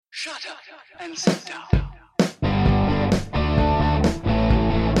Shut up and sit down.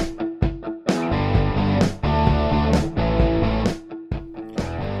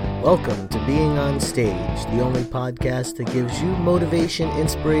 Welcome to Being on Stage, the only podcast that gives you motivation,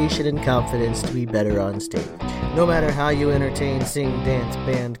 inspiration, and confidence to be better on stage. No matter how you entertain, sing, dance,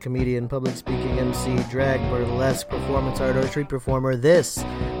 band, comedian, public speaking, MC, drag, burlesque, performance art, or street performer, this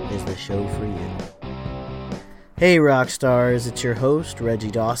is the show for you. Hey rock stars, it's your host, Reggie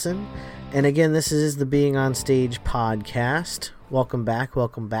Dawson, and again, this is the Being on Stage podcast. Welcome back.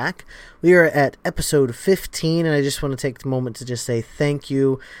 We are at episode 15, and I just want to take the moment to just say thank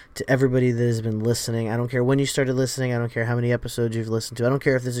you to everybody that has been listening. I don't care when you started listening. I don't care how many episodes you've listened to. I don't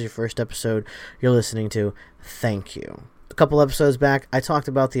care if this is your first episode you're listening to. Thank you. A couple episodes back, I talked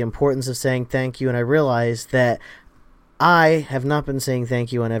about the importance of saying thank you, and I realized that I have not been saying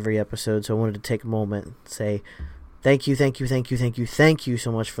thank you on every episode, so I wanted to take a moment and say thank you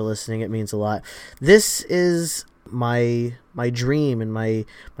so much for listening. It means a lot. This is my dream and my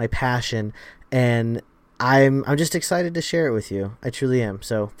passion, and I'm just excited to share it with you. I truly am.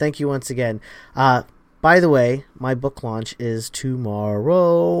 So thank you once again. By the way, my book launch is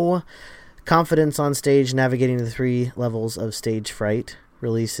tomorrow. Confidence on Stage, Navigating the 3 Levels of Stage Fright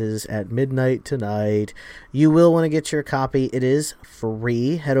releases at midnight tonight. You will want to get your copy. It is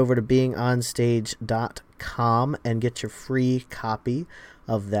free. Head over to beingonstage.com and get your free copy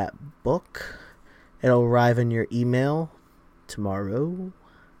of that book. It'll arrive in your email tomorrow.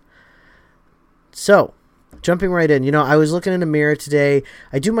 So, jumping right in. I was looking in the mirror today.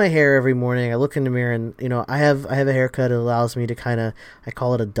 I do my hair every morning. I look in the mirror and, I have a haircut that allows me to I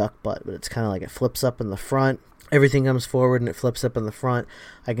call it a duck butt, but it's kind of like it flips up in the front. Everything comes forward and it flips up in the front.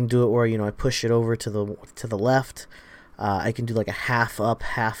 I can do it where, I push it over to the left. I can do like a half up,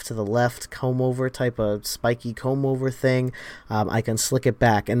 half to the left comb over type of spiky comb over thing. I can slick it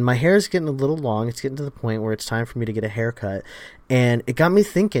back, and my hair is getting a little long. It's getting to the point where it's time for me to get a haircut, and it got me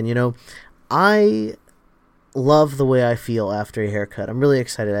thinking, I love the way I feel after a haircut. I'm really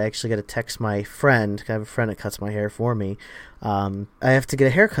excited. I actually got to text my friend. I have a friend that cuts my hair for me. I have to get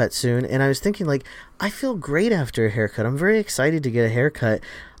a haircut soon, and I was thinking, I feel great after a haircut. I'm very excited to get a haircut,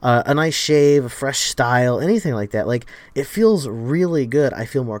 a nice shave, a fresh style, anything like that. It feels really good. I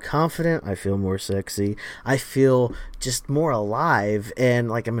feel more confident. I feel more sexy. I feel just more alive,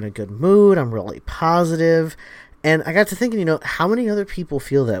 and I'm in a good mood. I'm really positive, and I got to thinking, how many other people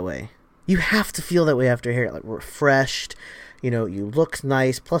feel that way? You have to feel that way after a hair, refreshed. You look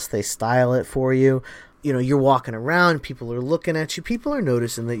nice. Plus, they style it for you. You're walking around, people are looking at you, people are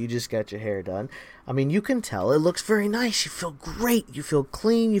noticing that you just got your hair done. I mean, you can tell, it looks very nice, you feel great, you feel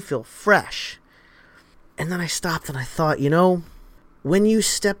clean, you feel fresh. And then I stopped and I thought, when you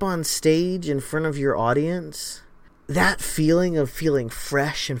step on stage in front of your audience, that feeling of feeling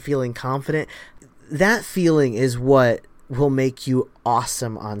fresh and feeling confident, that feeling is what will make you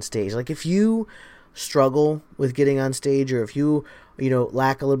awesome on stage. If you struggle with getting on stage, or if you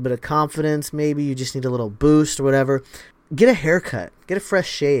lack a little bit of confidence, maybe you just need a little boost or whatever, get a haircut, get a fresh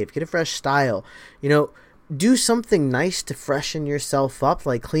shave, get a fresh style, do something nice to freshen yourself up,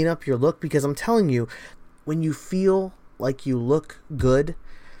 clean up your look, because I'm telling you, when you feel like you look good,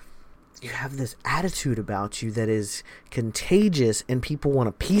 you have this attitude about you that is contagious and people want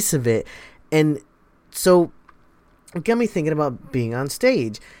a piece of it. And so it got me thinking about being on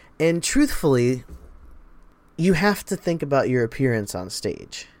stage, and truthfully, you have to think about your appearance on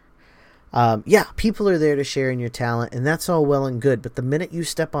stage. People are there to share in your talent, and that's all well and good, but the minute you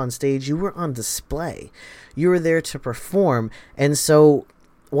step on stage, you were on display. You were there to perform, and so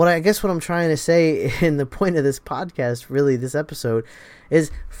what I'm trying to say in the point of this podcast, really this episode, is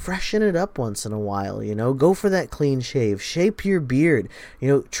freshen it up once in a while, go for that clean shave, shape your beard,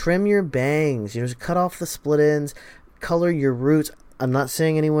 trim your bangs, cut off the split ends, color your roots. I'm not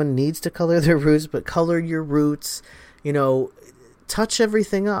saying anyone needs to color their roots, but color your roots, touch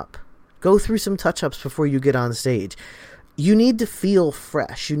everything up. Go through some touch-ups before you get on stage. You need to feel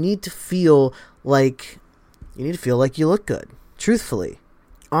fresh. You need to feel like you look good. Truthfully,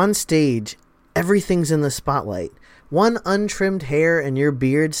 on stage, everything's in the spotlight. One untrimmed hair and your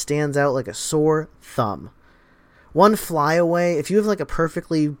beard stands out like a sore thumb. One flyaway, if you have a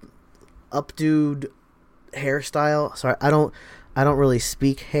perfectly updoed hairstyle, sorry, I don't really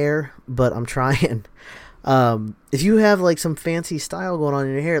speak hair, but I'm trying. If you have some fancy style going on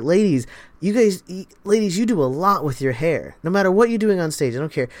in your hair, ladies, you do a lot with your hair. No matter what you're doing on stage, I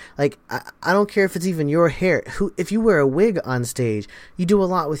don't care. I don't care if it's even your hair. If you wear a wig on stage, you do a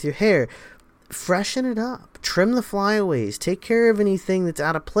lot with your hair. Freshen it up. Trim the flyaways. Take care of anything that's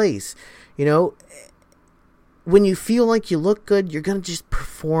out of place. when you feel like you look good, you're going to just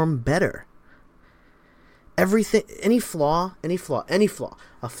perform better. Everything, any flaw,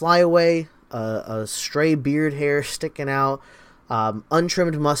 a flyaway, a stray beard hair sticking out,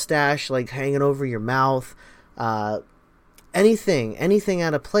 untrimmed mustache like hanging over your mouth, anything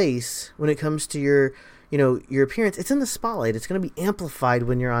out of place when it comes to your appearance, it's in the spotlight. It's going to be amplified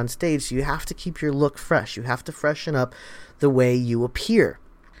when you're on stage, so you have to keep your look fresh. You have to freshen up the way you appear.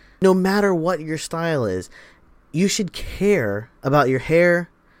 No matter what your style is, you should care about your hair,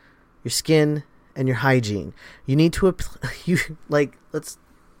 your skin, and your hygiene. You need to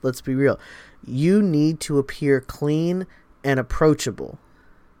let's be real. You need to appear clean and approachable.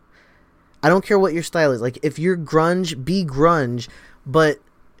 I don't care what your style is. Like, if you're grunge, be grunge, but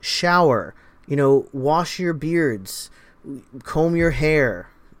shower, wash your beards, comb your hair,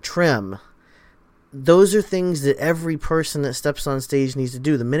 trim. Those are things that every person that steps on stage needs to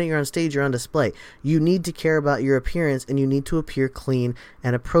do. The minute you're on stage, you're on display. You need to care about your appearance, and you need to appear clean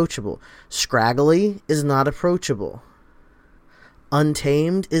and approachable. Scraggly is not approachable.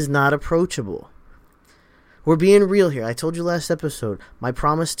 Untamed is not approachable. We're being real here. I told you last episode, my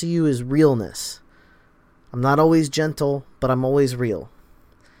promise to you is realness. I'm not always gentle, but I'm always real.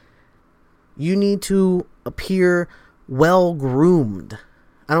 You need to appear well-groomed.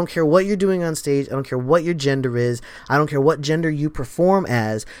 I don't care what you're doing on stage. I don't care what your gender is. I don't care what gender you perform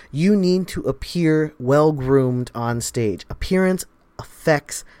as. You need to appear well-groomed on stage. Appearance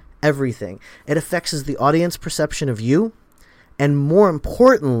affects everything. It affects the audience perception of you, and more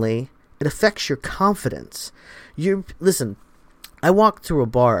importantly, it affects your confidence. Listen, I walked through a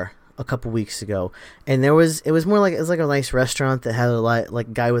bar a couple weeks ago, and it was a nice restaurant that had a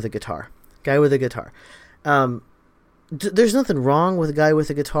guy with a guitar. There's nothing wrong with a guy with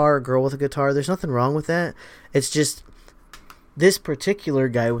a guitar, a girl with a guitar. There's nothing wrong with that. It's just this particular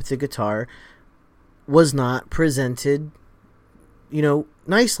guy with the guitar was not presented,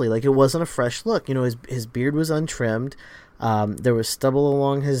 nicely. Like, it wasn't a fresh look. His beard was untrimmed. There was stubble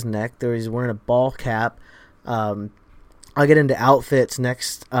along his neck. He's wearing a ball cap. I'll get into outfits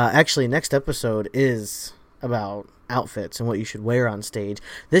next. Next episode is about outfits and what you should wear on stage.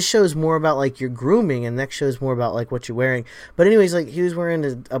 This show's more about like your grooming, and next show's more about like what you're wearing. But anyways, like, he was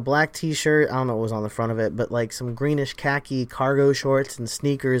wearing a black t-shirt. I don't know what was on the front of it, but like some greenish khaki cargo shorts and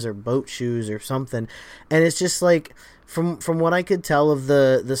sneakers or boat shoes or something. And it's just like, from what I could tell of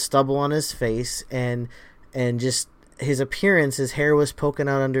the stubble on his face and just his appearance, his hair was poking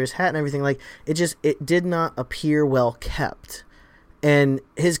out under his hat and everything. Like, it did not appear well kept. And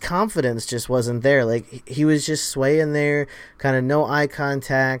his confidence just wasn't there. Like, he was just swaying there, kind of no eye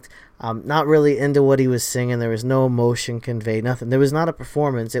contact, not really into what he was singing. There was no emotion conveyed, nothing. There was not a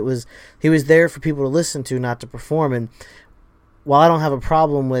performance. He was there for people to listen to, not to perform. And while I don't have a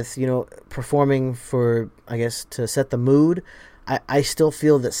problem with, performing for, I guess, to set the mood, I still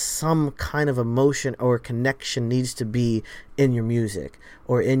feel that some kind of emotion or connection needs to be in your music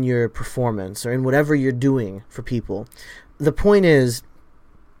or in your performance or in whatever you're doing for people. The point of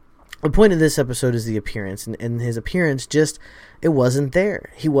this episode is the appearance, and his appearance it wasn't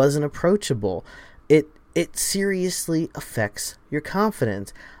there. He wasn't approachable. It seriously affects your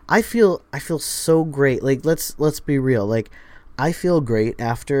confidence. I feel so great. Like, let's be real. Like, I feel great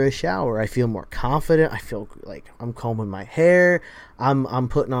after a shower. I feel more confident. I feel like I'm combing my hair. I'm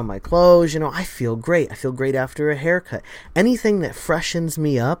putting on my clothes. I feel great. I feel great after a haircut. Anything that freshens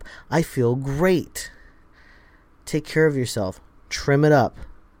me up, I feel great. Take care of yourself. Trim it up.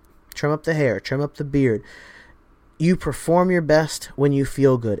 Trim up the hair. Trim up the beard. You perform your best when you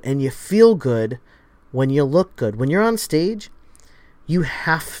feel good. And you feel good when you look good. When you're on stage, you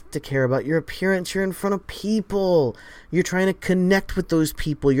have to care about your appearance. You're in front of people. You're trying to connect with those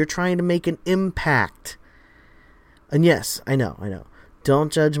people. You're trying to make an impact. And yes, I know.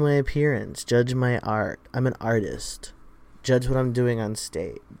 Don't judge my appearance. Judge my art. I'm an artist. Judge what I'm doing on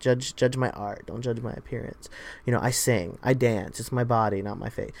stage. Judge my art. Don't judge my appearance. I sing. I dance. It's my body, not my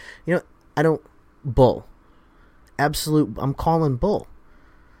face. I don't... Bull. Absolute... I'm calling bull.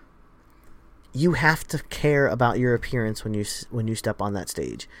 You have to care about your appearance when you step on that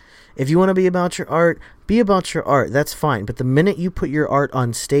stage. If you want to be about your art, be about your art. That's fine. But the minute you put your art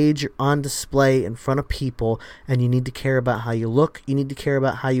on stage, you're on display in front of people, and you need to care about how you look, you need to care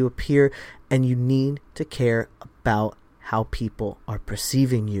about how you appear, and you need to care about how people are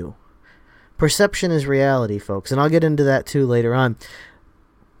perceiving you. Perception is reality, folks, and I'll get into that too later on.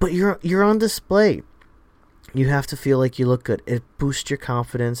 But you're on display. You have to feel like you look good. It boosts your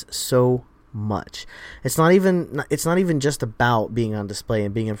confidence so much. It's not even just about being on display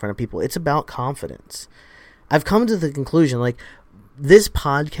and being in front of people. It's about confidence. I've come to the conclusion, like, this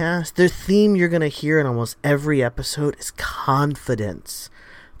podcast, the theme you're going to hear in almost every episode is confidence.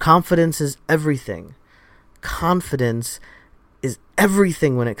 Confidence is everything. Confidence is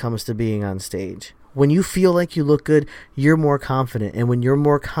everything when it comes to being on stage. When you feel like you look good, you're more confident. And when you're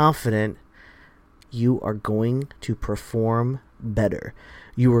more confident, you are going to perform better.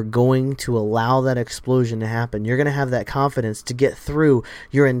 You are going to allow that explosion to happen. You're going to have that confidence to get through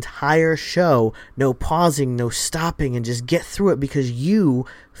your entire show, no pausing, no stopping, and just get through it because you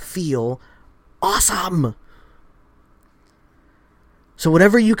feel awesome. So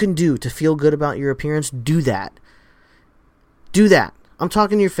whatever you can do to feel good about your appearance, do that. Do that. I'm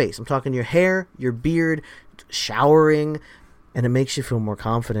talking to your face. I'm talking to your hair, your beard, showering, and it makes you feel more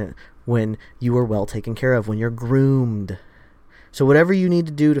confident when you are well taken care of, when you're groomed. So whatever you need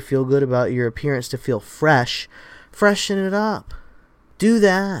to do to feel good about your appearance, to feel fresh, freshen it up. Do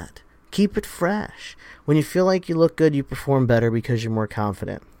that. Keep it fresh. When you feel like you look good, you perform better because you're more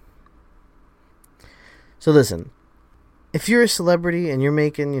confident. So listen, if you're a celebrity and you're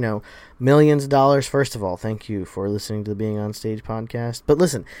making, millions of dollars, first of all, thank you for listening to the Being on Stage podcast. But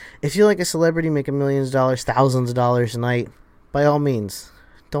listen, if you're like a celebrity making millions of dollars, thousands of dollars a night, by all means,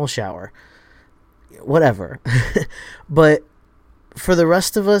 don't shower. Whatever. But for the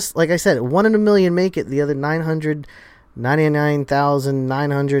rest of us, like I said, 1 in a million make it. The other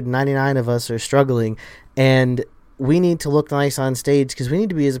 999,999 of us are struggling. And we need to look nice on stage because we need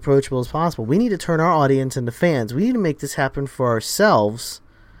to be as approachable as possible. We need to turn our audience into fans. We need to make this happen for ourselves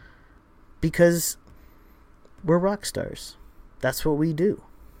because we're rock stars. That's what we do.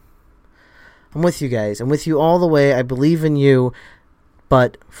 I'm with you guys. I'm with you all the way. I believe in you,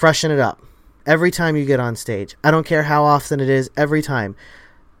 but freshen it up. Every time you get on stage. I don't care how often it is, every time.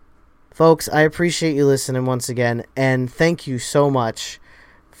 Folks, I appreciate you listening once again, and thank you so much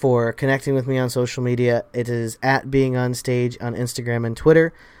for connecting with me on social media. It is at Being On Stage on Instagram and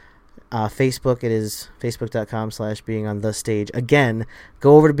Twitter. Facebook, it is facebook.com/beingonthestage. Again,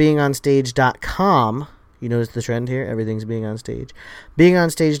 go over to beingonstage.com. You notice the trend here? Everything's Being On Stage.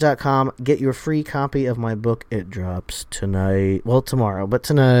 Beingonstage.com. Get your free copy of my book. It drops tonight. Well, tomorrow, but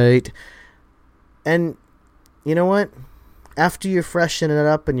tonight. And you know what? After you're freshening it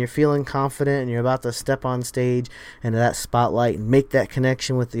up and you're feeling confident and you're about to step on stage into that spotlight and make that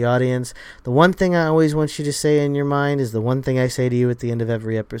connection with the audience, the one thing I always want you to say in your mind is the one thing I say to you at the end of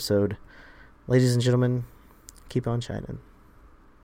every episode. Ladies and gentlemen, keep on shining.